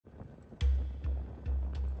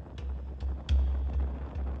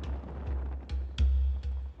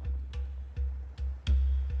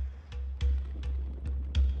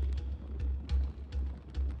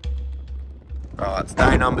Right, it's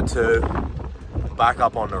day number 2. I'm back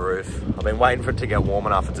up on the roof. I've been waiting for it to get warm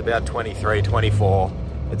enough. It's about 23, 24.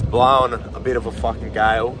 It's blowing a bit of a fucking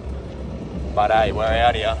gale. But hey, we're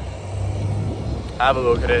out here. Have a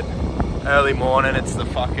look at it. Early morning, it's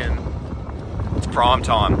prime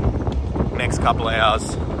time. Next couple of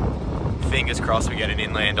hours. Fingers crossed we get an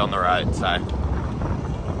inland on the road, so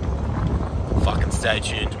fucking stay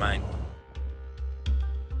tuned, mate.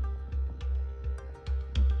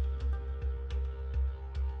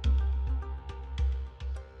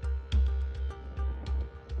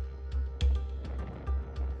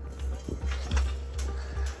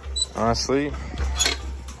 Honestly,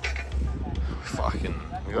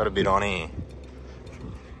 we got a bit on here.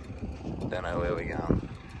 Don't know where we're going.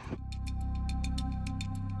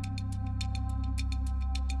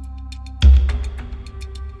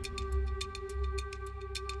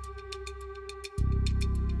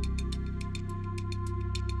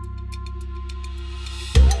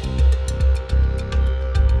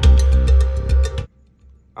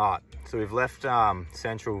 Alright, so we've left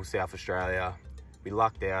central South Australia. We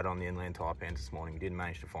lucked out on the inland taipans this morning. We didn't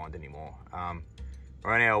manage to find any more.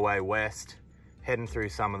 We're on our way west, heading through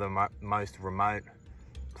some of the most remote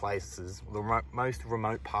places, the most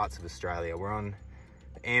remote parts of Australia. We're on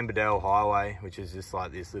the Amberdale Highway, which is just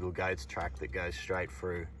like this little goat's track that goes straight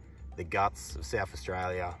through the guts of South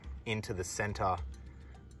Australia into the centre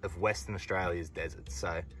of Western Australia's deserts.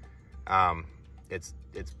 So it's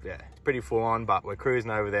pretty full on, but we're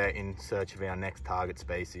cruising over there in search of our next target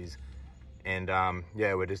species. And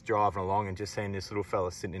yeah, we're just driving along and just seeing this little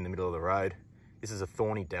fella sitting in the middle of the road. This is a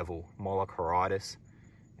thorny devil, Molocharitis.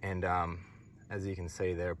 And as you can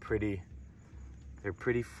see, they're a pretty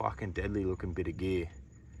fucking deadly looking bit of gear.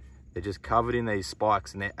 They're just covered in these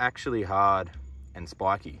spikes, and they're actually hard and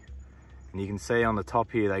spiky. And you can see on the top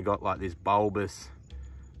here, they got like this bulbous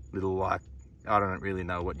little, like, I don't really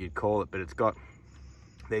know what you'd call it, but it's got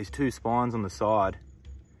these 2 spines on the side,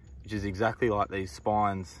 which is exactly like these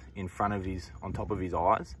spines in front of on top of his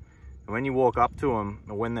eyes. And when you walk up to them,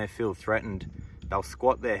 or when they feel threatened, they'll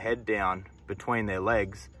squat their head down between their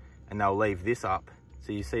legs and they'll leave this up.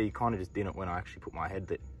 So you see, you kind of just did it when I actually put my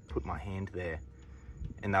hand there.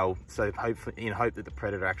 And so hopefully, in hope that the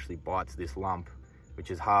predator actually bites this lump,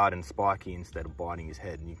 which is hard and spiky, instead of biting his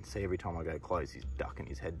head. And you can see every time I go close, he's ducking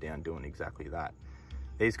his head down, doing exactly that.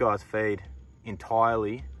 These guys feed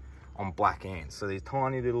entirely on black ants. So these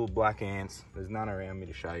tiny little black ants, there's none around me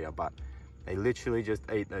to show you, but they literally just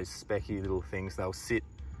eat those specky little things. They'll sit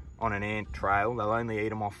on an ant trail. They'll only eat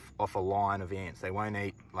them off a line of ants. They won't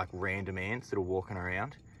eat like random ants that are walking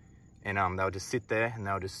around. And they'll just sit there and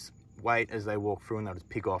they'll just wait as they walk through, and they'll just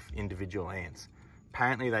pick off individual ants.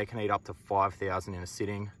 Apparently they can eat up to 5,000 in a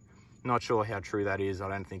sitting. Not sure how true that is. I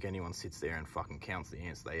don't think anyone sits there and fucking counts the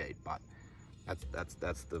ants they eat, but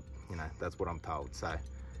that's the, you know, that's what I'm told. So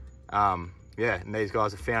yeah, and these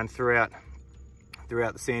guys are found throughout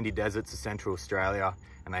the sandy deserts of Central Australia,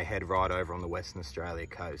 and they head right over on the Western Australia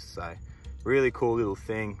coast. So really cool little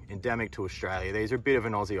thing, endemic to Australia. These are a bit of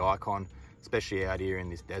an Aussie icon, especially out here in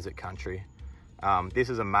this desert country. This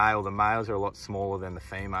is a male. The males are a lot smaller than the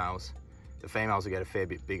females. The females will get a fair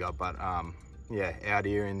bit bigger, but yeah, out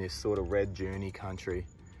here in this sort of red duney country,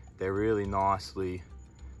 they're really nicely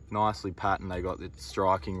patterned. They got the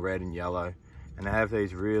striking red and yellow, and they have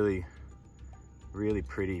these really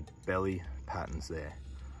pretty belly patterns there.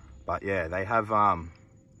 But yeah, they have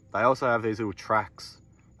they also have these little tracks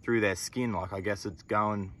through their skin, like I guess it's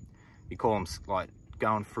going, you call them like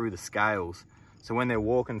going through the scales. So when they're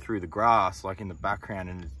walking through the grass, like in the background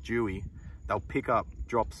and it's dewy, they'll pick up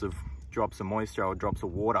drops of moisture or drops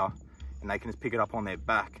of water, and they can just pick it up on their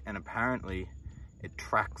back, and apparently it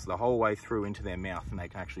tracks the whole way through into their mouth, and they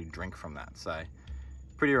can actually drink from that. So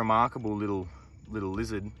pretty remarkable little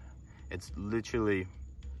lizard. It's literally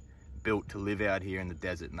built to live out here in the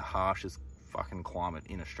desert in the harshest fucking climate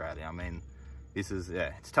in Australia. I mean, this is,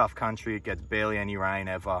 yeah, it's tough country. It gets barely any rain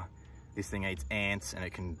ever. This thing eats ants, and it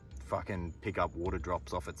can fucking pick up water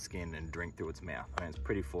drops off its skin and drink through its mouth. I mean, it's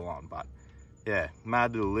pretty full on, but yeah,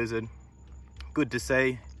 mad little lizard. Good to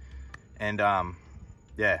see. And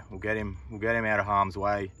yeah, we'll get him out of harm's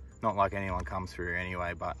way. Not like anyone comes through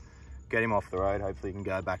anyway, but get him off the road. Hopefully he can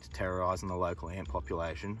go back to terrorizing the local ant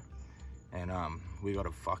population. And we got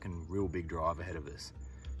a fucking real big drive ahead of us.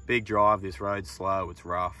 Big drive, this road's slow, it's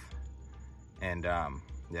rough. And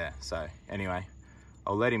yeah, so anyway,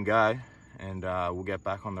 I'll let him go, and we'll get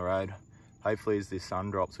back on the road. Hopefully as this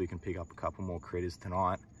sun drops, we can pick up a couple more critters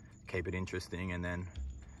tonight, keep it interesting, and then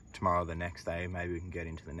tomorrow, the next day, maybe we can get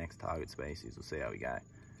into the next target species. We'll see how we go.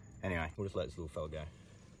 Anyway, we'll just let this little fella go.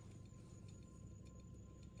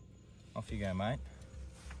 Off you go, mate.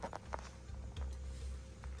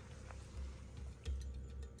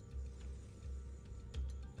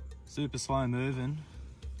 Super slow moving.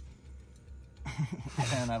 I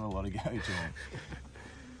don't have a lot of go to him.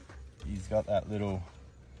 He's got that real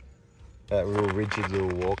rigid little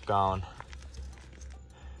walk going.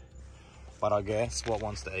 But I guess what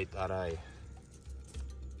wants to eat that, eh?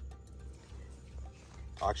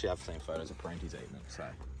 I actually have seen photos of Parenti's eating them, so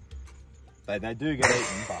they do get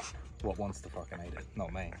eaten, but what wants to fucking eat it?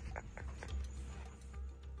 Not me.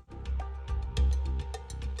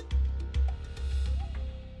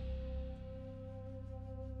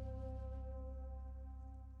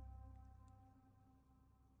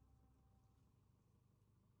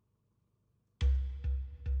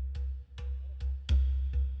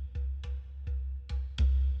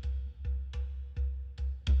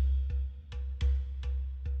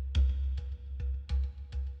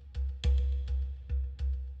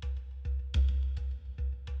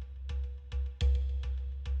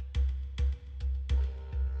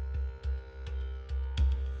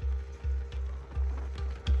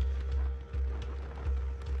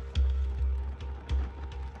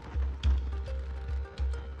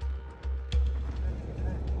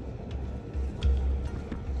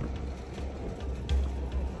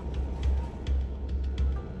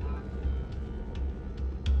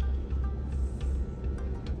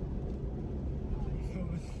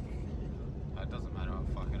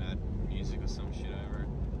 Or some shit over it.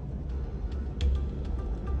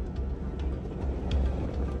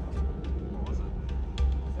 What was it?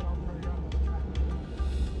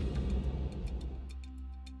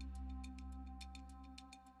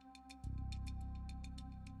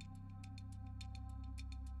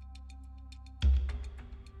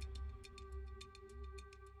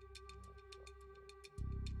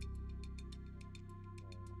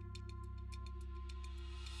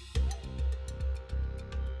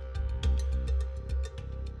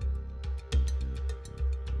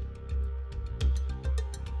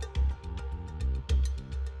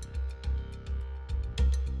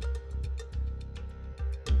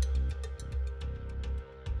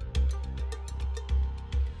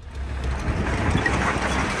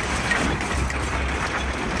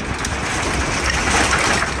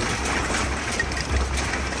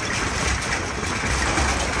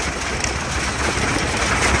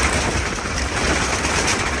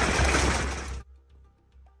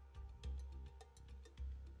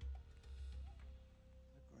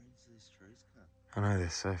 I know, they're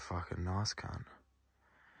so fucking nice, cunt.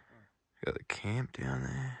 Got the camp down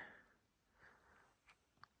there.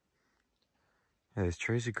 Yeah, these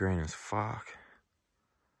trees are green as fuck.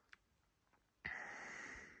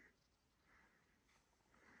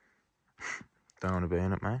 Don't want to be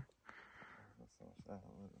in it, mate.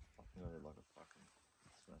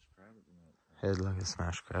 Head like a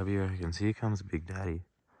smashed crab, you reckon? So here comes Big Daddy.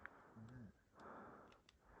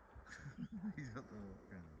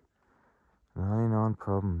 99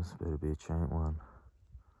 problems, better be a chain one.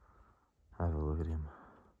 Have a look at him.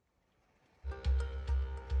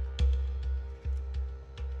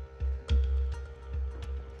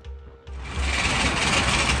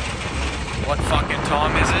 What fucking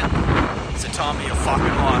time is it? It's the time of your fucking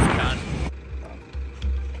life, cunt.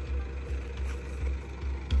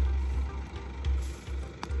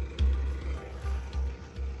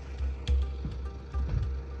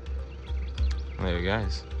 There he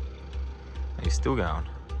goes. He's still going.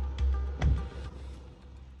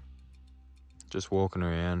 Just walking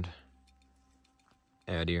around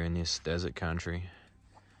out here in this desert country.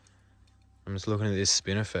 I'm just looking at this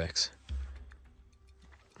spinifex.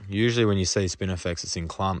 Usually when you see spinifex, it's in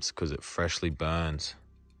clumps because it freshly burns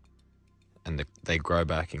and they grow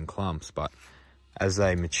back in clumps. But as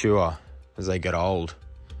they mature, as they get old,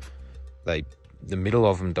 the middle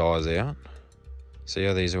of them dies out. See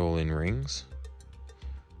how these are all in rings?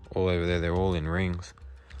 All over there, they're all in rings.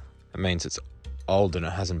 It means it's old and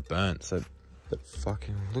it hasn't burnt. So, but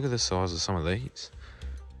fucking look at the size of some of these.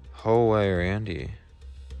 Whole way around here.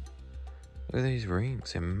 Look at these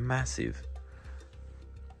rings, they're massive.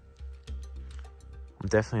 I'm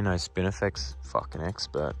definitely no spinifex fucking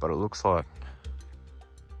expert, but it looks like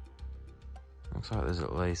there's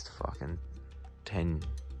at least fucking 10,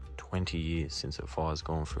 20 years since a fire's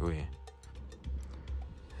gone through here.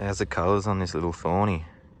 How's the colours on this little Thorny?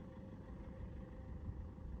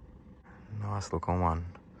 Nice looking one.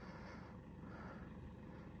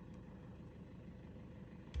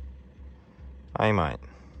 Hey mate,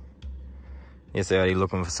 yes, out here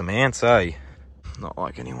looking for some ants, eh? Not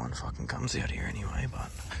like anyone fucking comes out here anyway, but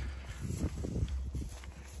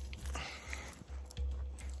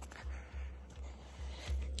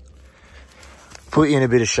put you in a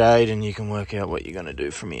bit of shade and you can work out what you're gonna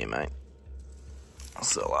do from here, mate. I'll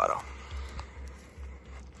see you later.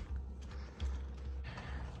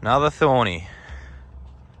 Another Thorny.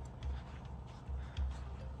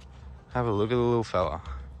 Have a look at the little fella.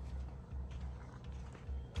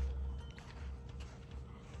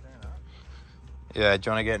 Yeah, do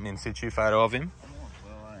you want to get an in-situ photo of him?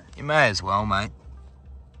 You may as well, mate.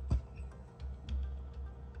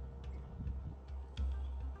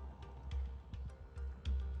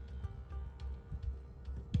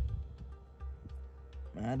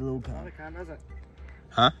 Mad little car. Not a car, does it?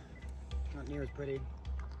 Huh? Not near as pretty.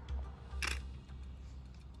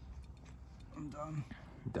 I'm done.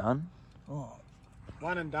 Done? Oh.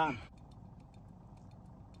 One and done.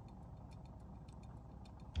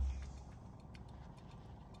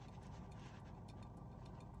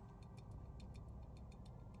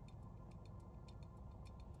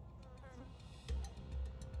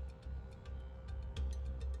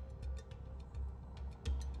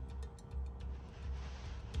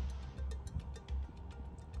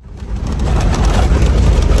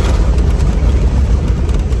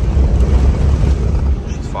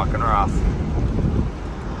 Fucking rough.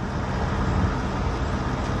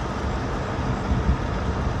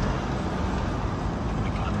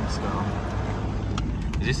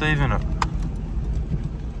 Is this even a...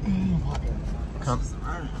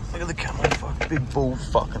 Look at the camel, fuck, big bull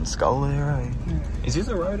fucking skull there, eh? Yeah. Is this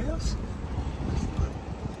a roadhouse?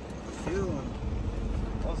 I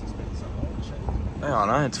was expecting some old shit. Yeah, I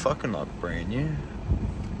know, it's fucking like brand new.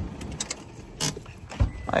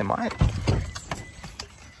 Hey, mate.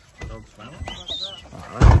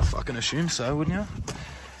 I'd fucking assume so, wouldn't you?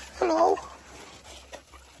 Hello.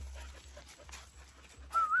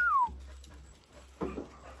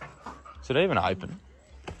 Is it even open?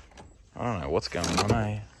 I don't know what's going on,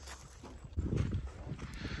 eh?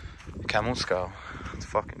 Camel skull. It's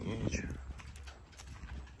fucking huge.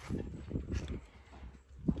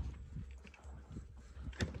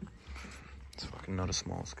 It's fucking not a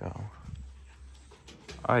small skull.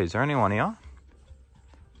 Oh, is there anyone here?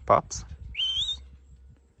 Pups?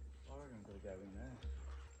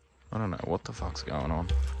 I don't know what the fuck's going on.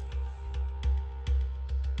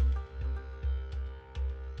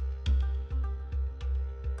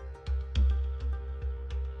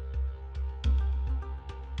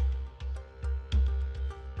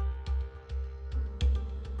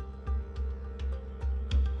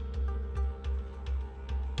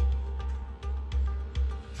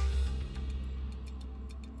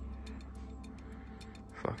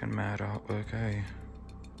 Fucking mad artwork, eh?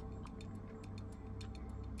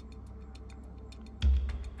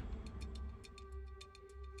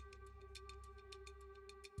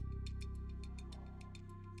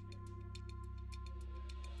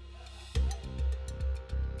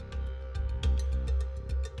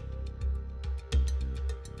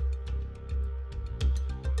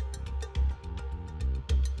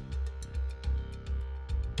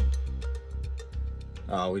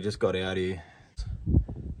 Oh, we just got out here.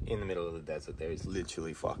 In the middle of the desert. There is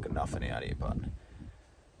literally fucking nothing out here, but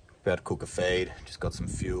about to cook a feed. Just got some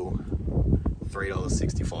fuel.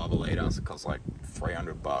 $3.65 a litre. So it costs like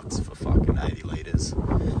 $300 for fucking 80 litres.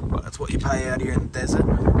 But that's what you pay out here in the desert.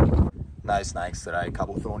 No snakes today. A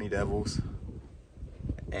couple thorny devils.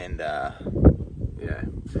 And yeah,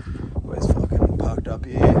 we're fucking parked up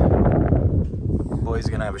here. Boys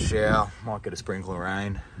are gonna have a shower. Might get a sprinkle of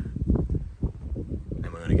rain.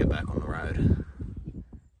 Then we're gonna get back on the road.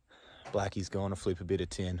 Blackie's going to flip a bit of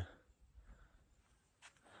tin.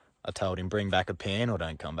 I told him bring back a pan or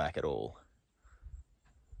don't come back at all.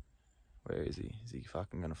 Where is he? Is he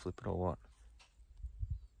fucking going to flip it or what?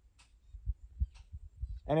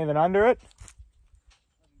 Anything under it?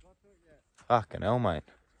 Hasn't got to it yet. Fucking hell, mate.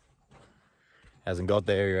 Hasn't got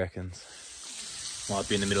there, he reckons. Might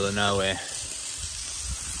be in the middle of nowhere.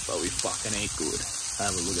 But we fucking eat good.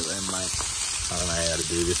 Have a look at them, mate. I don't know how to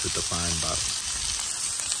do this with the phone, but...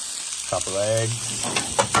 Couple of eggs.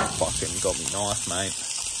 Fucking got me knife, mate.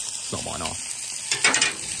 It's not my knife.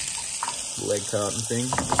 Leg carton thing.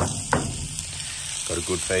 Got a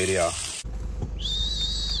good feed here.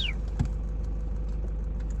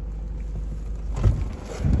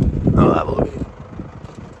 I'll have a look.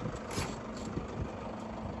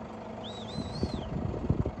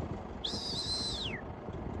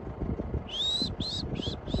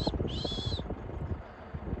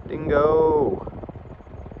 Dingo.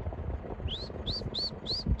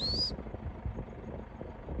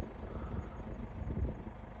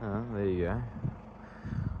 There you go.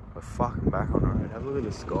 We're fucking back on the road. Have a look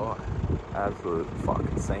at the sky. Absolute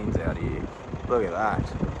fucking scenes out here. Look at that.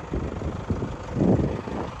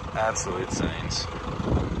 Absolute scenes.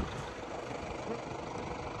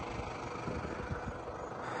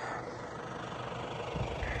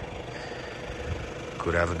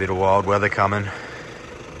 Could have a bit of wild weather coming.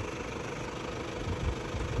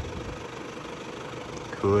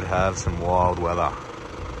 Could have some wild weather.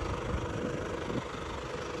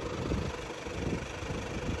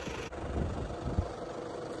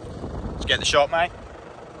 Did you get the shot, mate?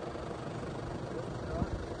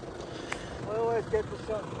 I always get the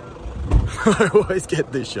shot. I always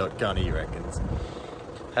get this shotgun, he reckons.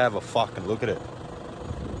 Have a fucking look at it.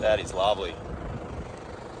 That is lovely.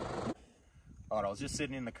 Alright, I was just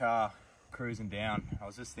sitting in the car, cruising down. I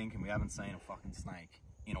was just thinking we haven't seen a fucking snake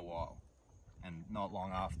in a while. And not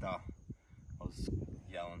long after, I was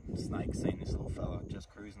yelling, snake, seen this little fella just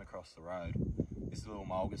cruising across the road. This little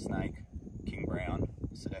mulga snake, King Brown,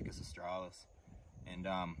 Pseudechus australis. And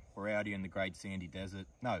we're out here in the Great Sandy Desert,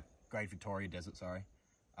 no, Great Victoria Desert, sorry.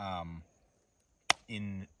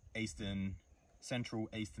 In central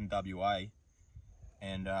eastern WA.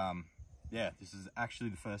 And yeah, this is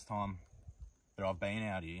actually the first time that I've been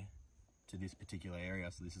out here to this particular area.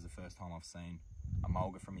 So this is the first time I've seen a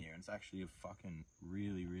mulga from here. And it's actually a fucking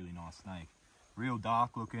really, really nice snake. Real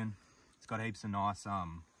dark looking. It's got heaps of nice,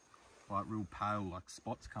 like real pale, like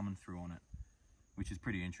spots coming through on it, which is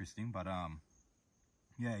pretty interesting. But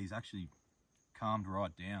yeah, he's actually calmed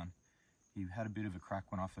right down. He had a bit of a crack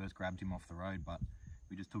when I first grabbed him off the road, but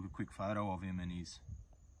we just took a quick photo of him and he's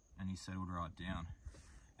settled right down.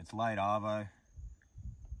 It's late arvo.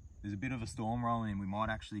 There's a bit of a storm rolling in. We might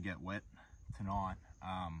actually get wet tonight.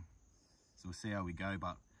 So we'll see how we go,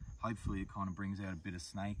 but hopefully it kind of brings out a bit of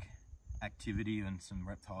snake activity and some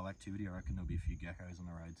reptile activity. I reckon there'll be a few geckos on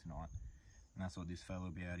the road tonight. And that's what this fella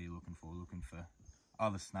will be out here looking for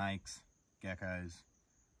other snakes, geckos,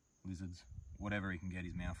 lizards, whatever he can get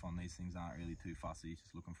his mouth on. These things aren't really too fussy, he's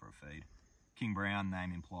just looking for a feed. King Brown,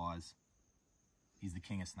 name implies, he's the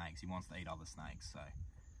king of snakes. He wants to eat other snakes, so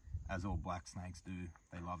as all black snakes do,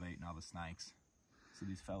 they love eating other snakes. So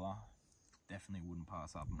this fella definitely wouldn't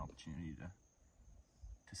pass up an opportunity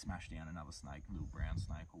to smash down another snake, a little brown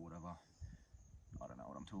snake or whatever. I don't know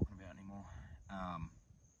what I'm talking about anymore.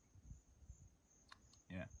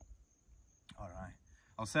 Yeah, I don't know.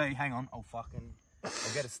 I'll say, hang on, I'll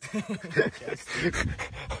get a stick.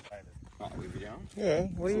 Right, leave it down. Yeah,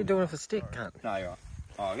 what are you doing with a stick, cunt? No, you're right.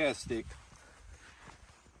 Oh, I'll get a stick.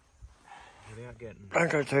 Without getting...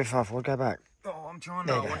 Don't go too far forward, go back. Oh, I'm trying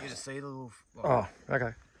to, I want you to see the little... Like, oh,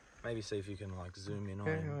 okay. Maybe see if you can like zoom in on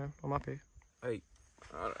Yeah, him. yeah, I'm up here. Hey,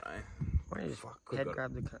 I don't know. Why don't you just Fuck, head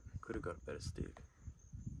grab the cut? Could have got a better stick.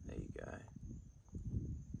 There you go.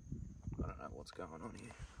 I don't know what's going on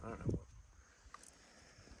here. I don't know what...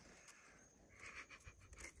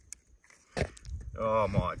 Oh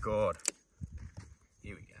my god.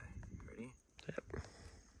 Here we go. Ready? Yep.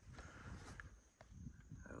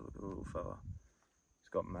 Have a look at the little fella. He's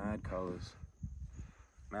got mad colours.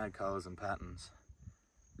 Mad colours and patterns.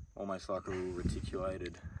 Almost like a little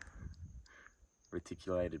reticulated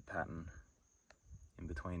pattern in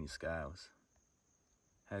between his scales.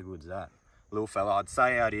 How good's that? Little fella, I'd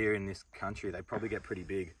say out here in this country, they probably get pretty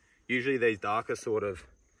big. Usually these darker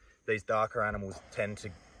animals tend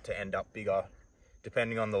to end up bigger,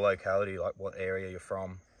 depending on the locality, like what area you're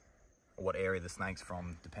from, or what area the snake's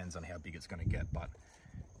from, depends on how big it's gonna get. But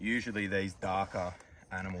usually these darker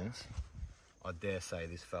animals, I dare say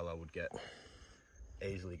this fella would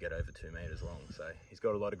easily get over 2 meters long. So he's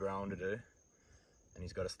got a lot of growing to do, and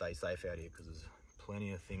he's got to stay safe out here because there's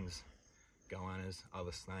plenty of things, goannas,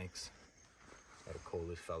 other snakes, that will call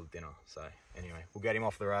this fella dinner. So anyway, we'll get him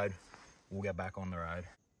off the road, we'll get back on the road.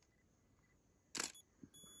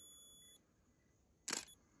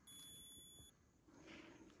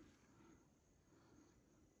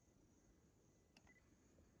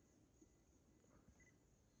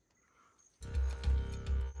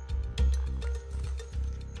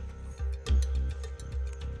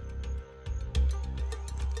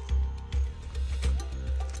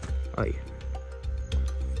 Hey.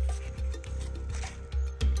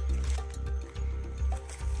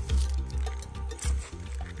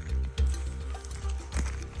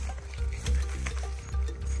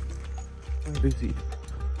 I'm busy.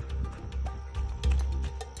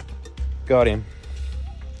 Got him.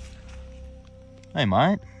 Hey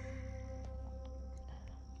mate.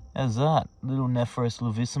 How's that? Little Nephros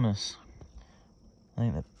levissimus. I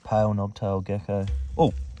think that pale knobtail gecko.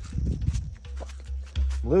 Oh!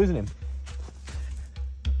 I'm losing him.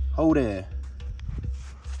 Hold there.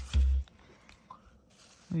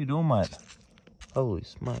 What are you doing, mate? Holy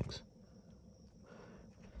smokes.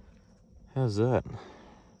 How's that?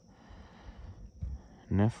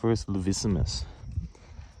 Nephrus levissimus.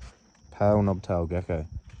 Pale knobtail gecko.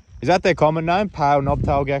 Is that their common name? Pale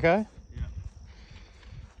knobtail gecko? Yeah.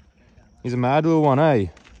 He's a mad little one, eh?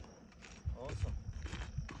 Awesome.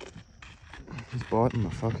 He's biting the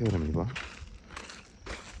fuck out of me, bro.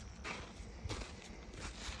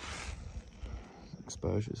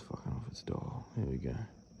 Exposure's fucking off its dial. Here we go.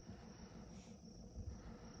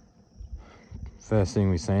 First thing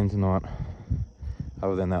we've seen tonight,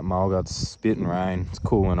 other than that mulgut spitting rain. It's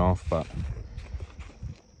cooling off, but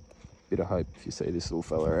bit of hope if you see this little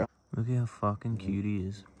fella out. Look how fucking cute he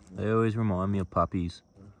is. They always remind me of puppies.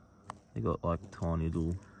 They got like tiny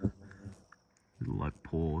little like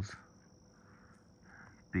paws,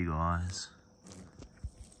 big eyes.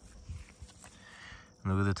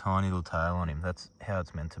 And look at the tiny little tail on him. That's how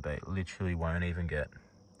it's meant to be. It literally won't even get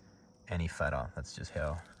any fatter. That's just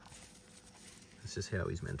how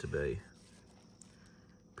he's meant to be.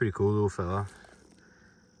 Pretty cool little fella.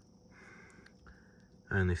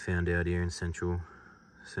 Only found out here in Central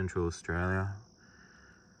Australia.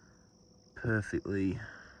 Perfectly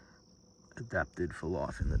adapted for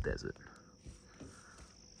life in the desert.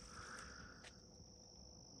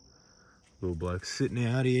 Little bloke sitting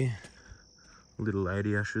out here. Little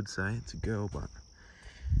lady, I should say. It's a girl, but...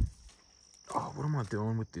 Oh, what am I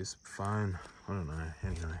doing with this phone? I don't know.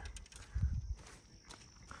 Anyway.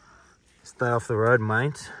 Stay off the road,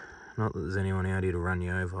 mate. Not that there's anyone out here to run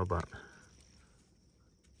you over, but...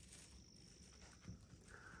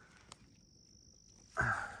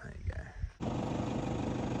 There you go.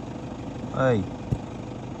 Hey.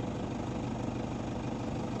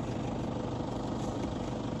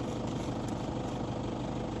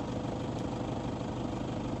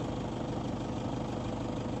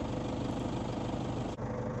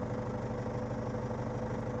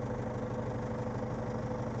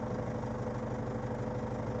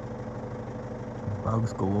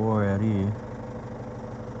 Bugs galore out here.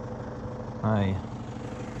 Hey,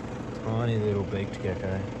 tiny little beaked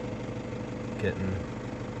gecko getting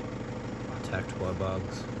attacked by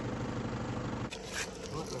bugs.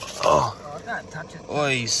 Oh, Don't touch it. oh,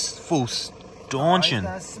 he's full staunching.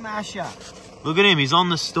 Oh, he's a smasher. Look at him, he's on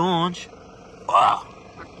the staunch. Wow.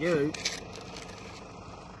 Fuck you.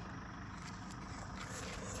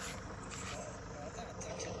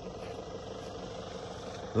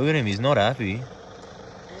 Look at him, he's not happy.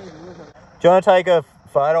 Do you want to take a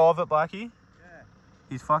photo of it, Blackie? Yeah.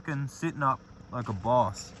 He's fucking sitting up like a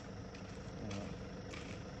boss.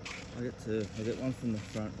 I get two. I get one from the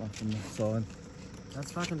front, one from the side.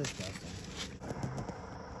 That's fucking disgusting.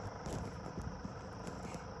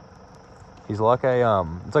 He's like a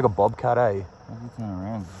it's like a bobcat, eh? Why do you turn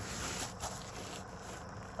around?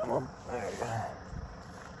 Come on, there you go.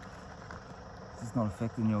 Is this not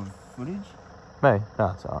affecting your footage? Me? No,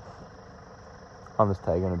 it's alright. I'm just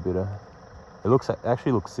taking a bit of... It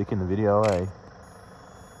actually looks sick in the video, eh?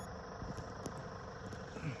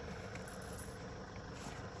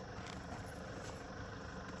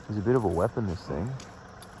 He's a bit of a weapon, this thing.